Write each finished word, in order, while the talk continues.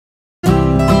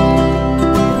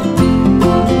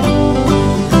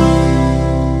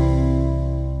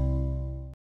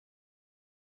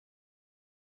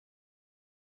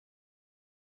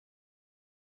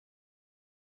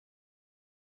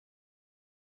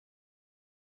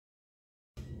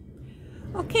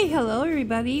Okay, hello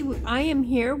everybody. I am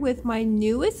here with my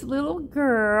newest little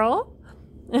girl.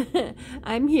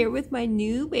 I'm here with my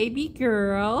new baby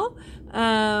girl,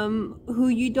 who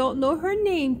you don't know her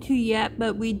name to yet,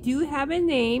 but we do have a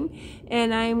name,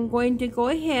 and I'm going to go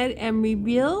ahead and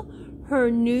reveal her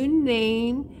new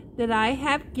name that I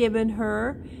have given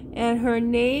her, and her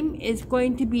name is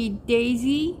going to be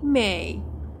Daisy Mae.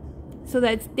 So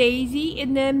that's Daisy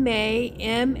and then Mae,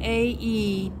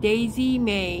 M-A-E, Daisy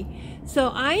Mae. So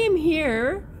I am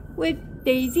here with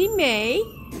Daisy Mae,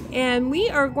 and we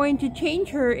are going to change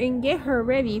her and get her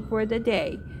ready for the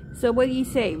day. So what do you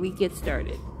say we get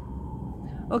started?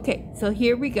 Okay, so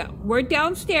here we go. We're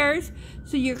downstairs,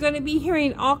 so you're going to be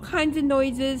hearing all kinds of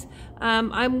noises.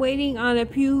 I'm waiting on a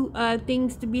few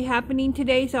things to be happening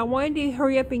today, so I wanted to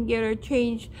hurry up and get her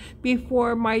changed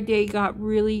before my day got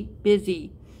really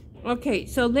busy. Okay,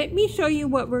 so let me show you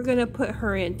what we're going to put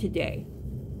her in today.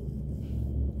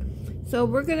 So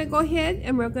we're going to go ahead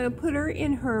and we're going to put her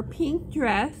in her pink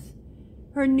dress,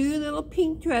 her new little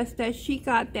pink dress that she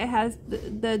got that has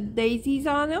the daisies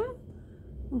on them.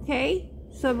 Okay,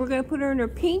 so we're going to put her in her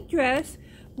pink dress,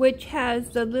 which has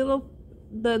the little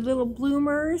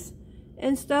bloomers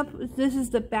and stuff. This is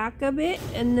the back of it,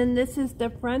 and then this is the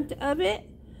front of it.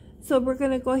 So we're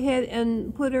going to go ahead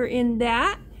and put her in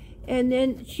that. And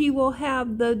then she will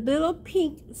have the little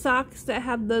pink socks that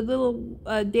have the little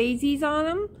daisies on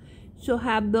them. She'll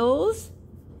have those.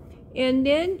 And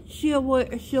then she'll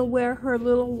wear her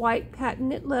little white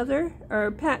patent leather, or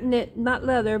patent, not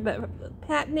leather, but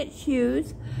patent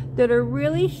shoes that are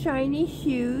really shiny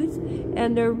shoes.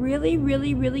 And they're really,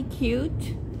 really, really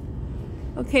cute.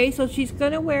 Okay, so she's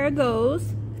going to wear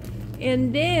those.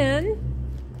 And then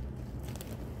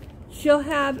she'll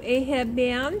have a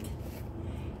headband.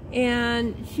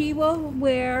 And she will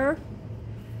wear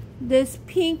this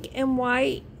pink and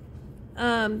white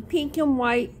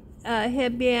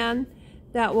headband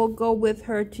that will go with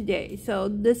her today. So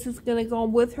this is going to go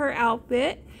with her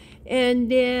outfit.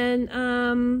 And then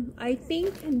I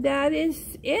think that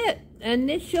is it. And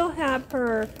then she'll have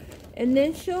her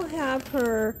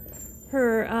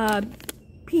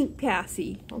pink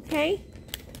passy. Okay,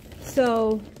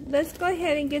 so let's go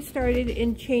ahead and get started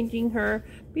in changing her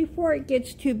before it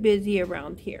gets too busy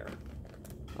around here.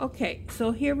 Okay,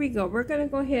 so here we go. We're going to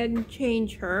go ahead and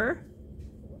change her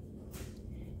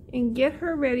and get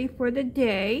her ready for the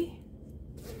day.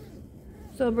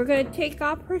 So we're going to take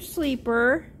off her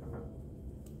sleeper.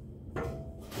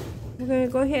 We're going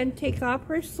to go ahead and take off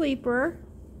her sleeper.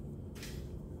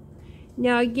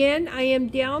 Now again, I am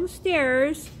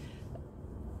downstairs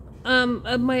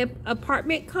of my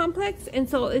apartment complex, and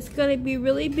so it's going to be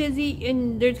really busy,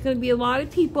 and there's going to be a lot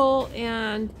of people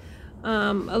and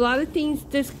a lot of things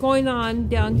just going on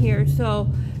down here,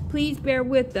 so please bear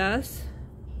with us.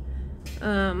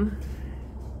 But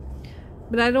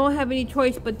I don't have any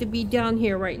choice but to be down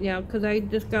here right now because I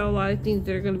just got a lot of things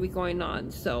that are going to be going on.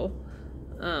 So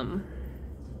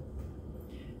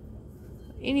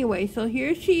anyway, so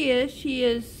here she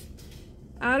is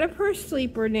out of her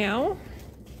sleeper now.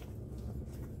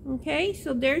 Okay,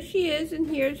 so there she is, and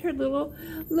here's her little,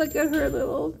 look at her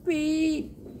little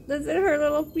feet. Look at her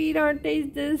little feet, aren't they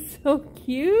just so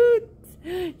cute?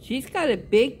 She's got a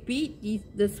big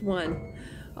feet, this one.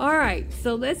 Alright,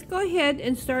 so let's go ahead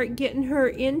and start getting her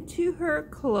into her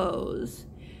clothes.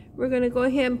 We're going to go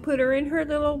ahead and put her in her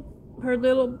little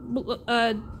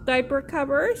diaper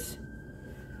covers.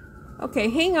 Okay,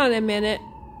 hang on a minute.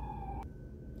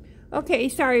 Okay,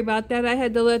 sorry about that. I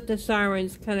had to let the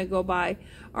sirens kind of go by.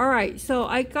 Alright, so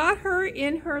I got her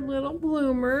in her little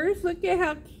bloomers. Look at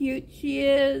how cute she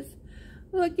is.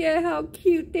 Look at how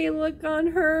cute they look on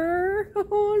her.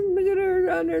 Oh, look at her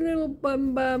on her little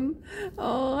bum.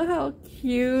 Oh, how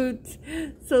cute.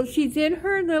 So she's in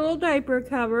her little diaper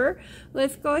cover.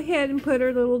 Let's go ahead and put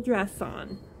her little dress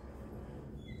on.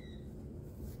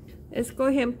 Let's go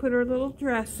ahead and put her little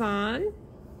dress on.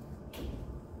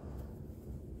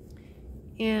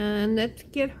 And let's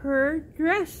get her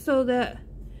dressed so that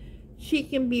she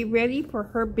can be ready for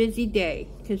her busy day.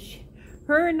 Because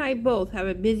her and I both have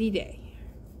a busy day.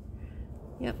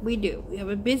 Yep, we do. We have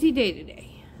a busy day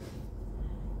today.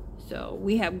 So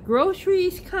we have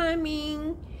groceries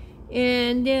coming.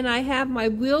 And then I have my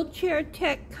wheelchair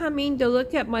tech coming to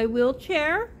look at my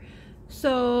wheelchair.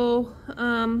 So,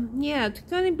 yeah, it's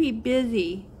going to be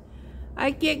busy.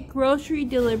 I get grocery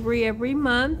delivery every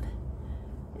month.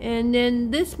 And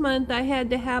then this month I had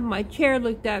to have my chair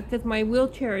looked at because my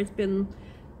wheelchair has been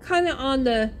kind of on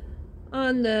the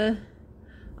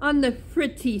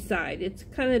fritzy side. It's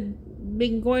kind of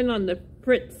been going on the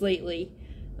fritz lately.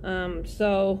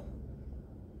 So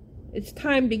it's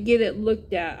time to get it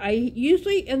looked at. I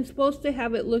usually am supposed to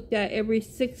have it looked at every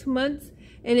 6 months,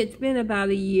 and it's been about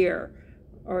a year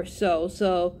or so.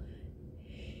 So,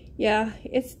 yeah,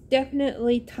 it's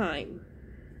definitely time.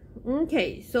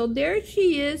 Okay, so there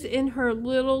she is in her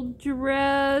little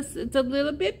dress. It's a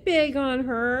little bit big on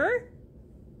her.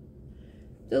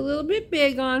 It's a little bit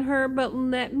big on her, but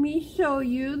let me show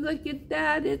you. Look at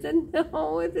that.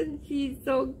 Isn't she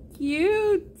so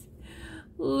cute?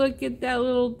 Look at that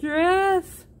little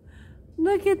dress.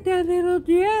 Look at that little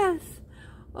dress.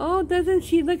 Oh, doesn't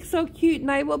she look so cute? And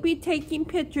I will be taking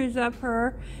pictures of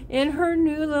her in her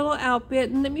new little outfit.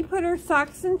 And let me put her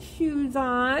socks and shoes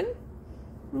on.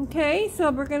 Okay,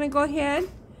 so we're going to go ahead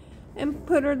and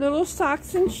put her little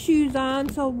socks and shoes on.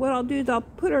 So what I'll do is I'll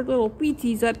put her little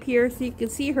feeties up here so you can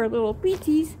see her little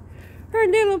feeties. Her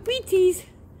little feeties.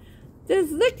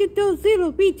 Just look at those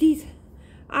little feeties.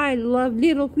 I love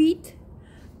little feet.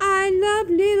 I love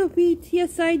little feet.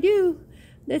 Yes, I do.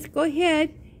 Let's go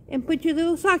ahead and put your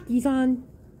little sockies on.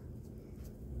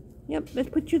 Yep, let's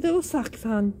put your little socks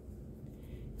on.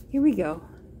 Here we go.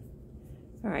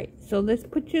 Alright, so let's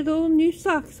put your little new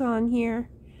socks on here.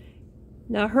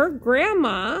 Now her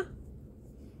grandma,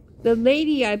 the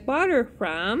lady I bought her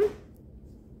from,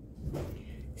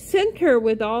 sent her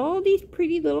with all these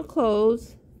pretty little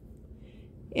clothes.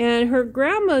 And her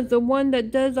grandma's the one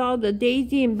that does all the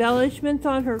daisy embellishments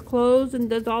on her clothes and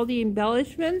does all the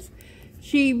embellishments.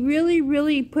 She really,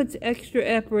 really puts extra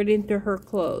effort into her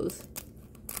clothes.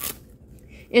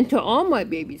 Into all my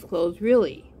baby's clothes,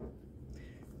 really.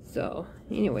 So,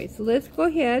 anyway, so let's go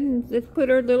ahead and let's put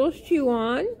her little shoe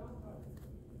on.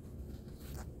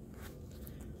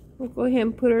 We'll go ahead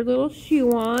and put her little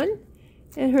shoe on.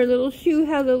 And her little shoe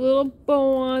has a little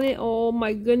bow on it. Oh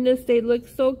my goodness, they look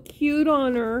so cute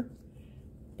on her.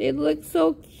 They look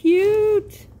so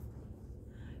cute.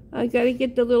 I gotta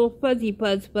get the little fuzzy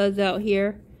fuzz out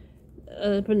here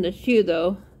from the shoe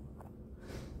though.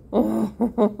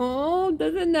 Oh,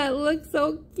 doesn't that look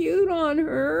so cute on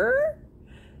her?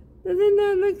 Doesn't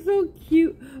that look so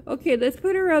cute? Okay, let's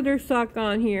put her other sock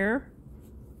on here.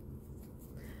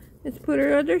 Let's put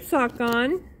her other sock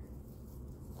on.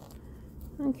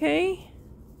 Okay.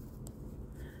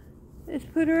 Let's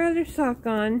put her other sock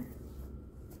on.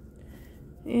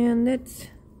 And let's...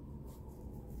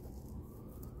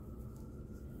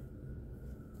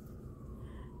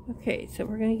 Okay, so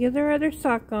we're going to get her other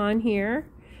sock on here.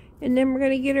 And then we're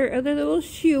going to get her other little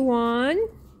shoe on.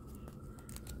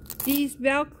 These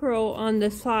Velcro on the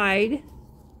side.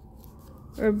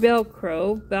 Or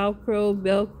Velcro.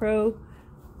 Velcro.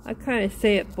 I kind of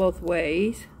say it both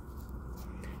ways.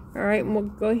 Alright, and we'll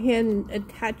go ahead and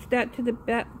attach that to the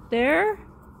back there.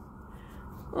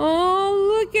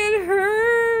 Oh, look at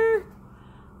her!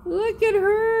 Look at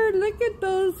her! Look at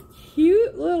those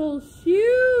cute little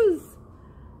shoes!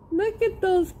 Look at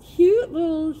those cute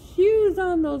little shoes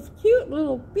on those cute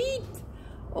little feet!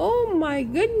 Oh my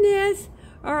goodness!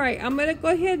 Alright, I'm going to go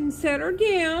ahead and set her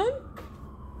down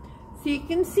so you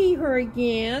can see her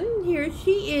again. Here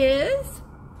she is.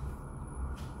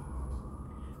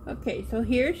 Okay, so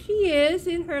here she is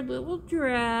in her little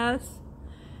dress.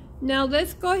 Now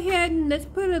let's go ahead and let's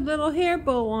put a little hair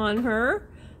bow on her.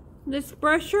 Let's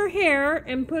brush her hair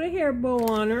and put a hair bow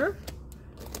on her.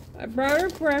 I brought her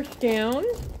brush down.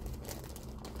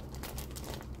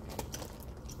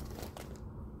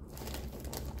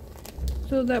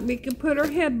 So that we can put her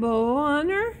head bow on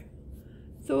her.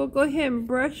 So we'll go ahead and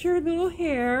brush her little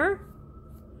hair.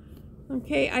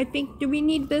 Okay, I think, do we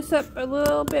need this up a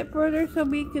little bit further so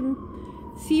we can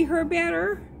see her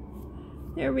better?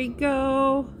 There we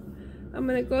go. I'm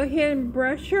going to go ahead and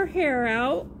brush her hair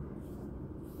out.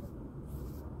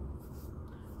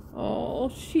 Oh,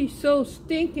 she's so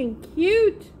stinking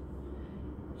cute.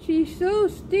 She's so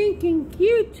stinking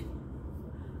cute.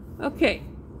 Okay,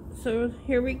 so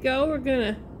here we go. We're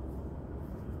going to...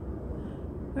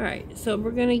 Alright, so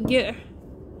we're going to get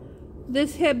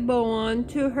this head bow on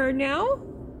to her now.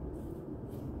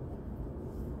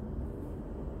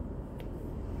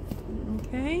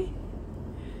 Okay.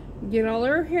 Get all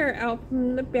her hair out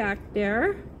from the back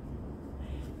there.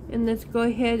 And let's go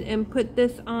ahead and put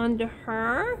this onto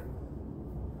her.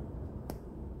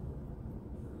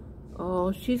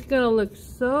 Oh, she's gonna look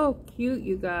so cute,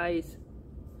 you guys.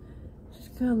 She's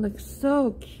gonna look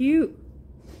so cute.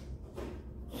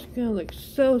 She's gonna look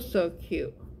so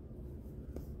cute.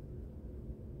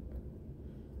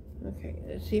 Okay,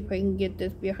 let's see if I can get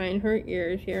this behind her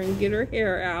ears here and get her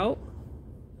hair out.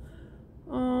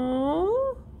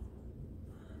 Oh,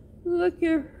 look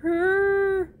at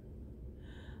her.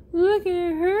 Look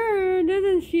at her.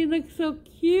 Doesn't she look so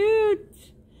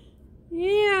cute?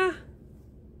 Yeah.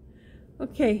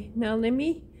 Okay, now let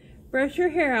me brush her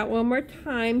hair out one more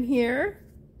time here.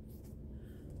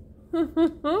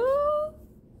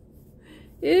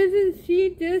 Isn't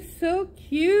she just so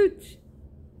cute?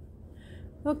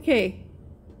 Okay,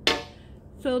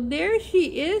 so there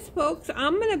she is, folks.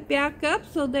 I'm going to back up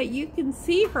so that you can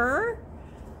see her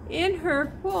in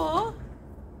her full.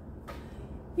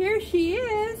 Here she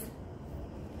is.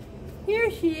 Here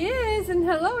she is. And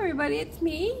hello, everybody. It's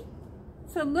me.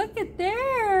 So look at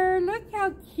there. Look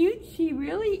how cute she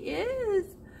really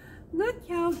is. Look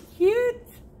how cute.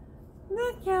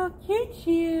 Look how cute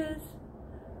she is.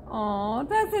 Oh,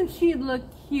 doesn't she look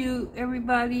cute,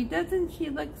 everybody? Doesn't she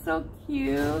look so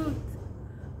cute?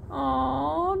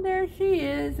 Oh, there she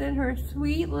is in her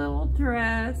sweet little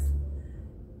dress.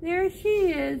 There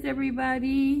she is,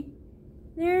 everybody.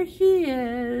 There she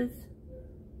is.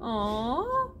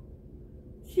 Oh,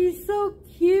 she's so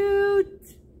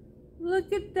cute.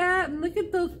 Look at that, and look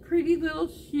at those pretty little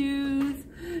shoes.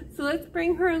 So let's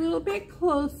bring her a little bit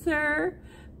closer.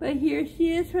 But here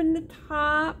she is from the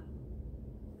top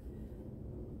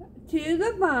to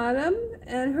the bottom,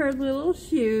 and her little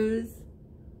shoes.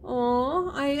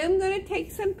 Oh, I am going to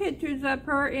take some pictures of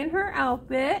her in her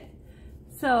outfit.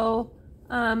 So,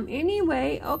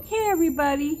 anyway, okay,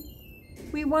 everybody.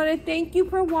 We want to thank you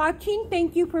for watching.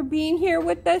 Thank you for being here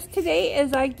with us today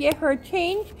as I get her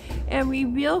changed and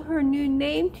reveal her new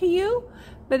name to you.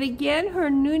 But again, her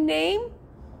new name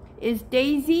is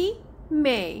Daisy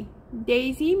May.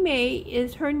 Daisy May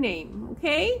is her name,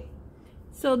 okay?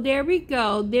 So there we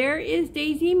go. There is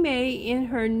Daisy May in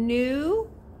her new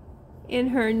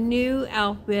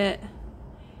outfit.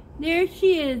 There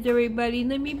she is, everybody.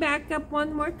 Let me back up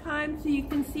one more time so you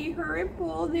can see her in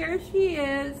full. There she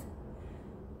is.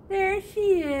 There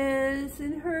she is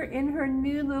in her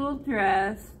new little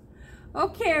dress.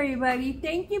 Okay, everybody.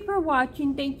 Thank you for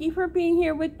watching. Thank you for being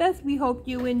here with us. We hope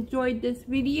you enjoyed this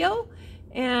video,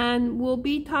 and we'll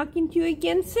be talking to you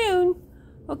again soon.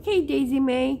 Okay, Daisy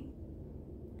May.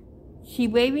 She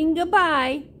waving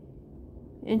goodbye,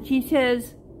 and she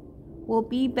says, we'll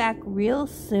be back real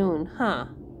soon, huh?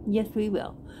 Yes, we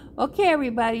will. Okay,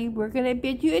 everybody, we're going to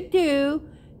bid you adieu.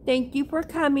 Thank you for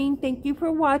coming. Thank you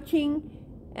for watching,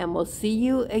 and we'll see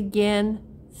you again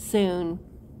soon.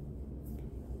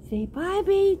 Say bye,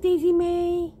 Daisy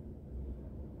May.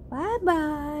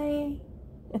 Bye-bye.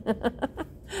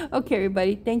 Okay,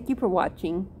 everybody, thank you for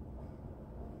watching.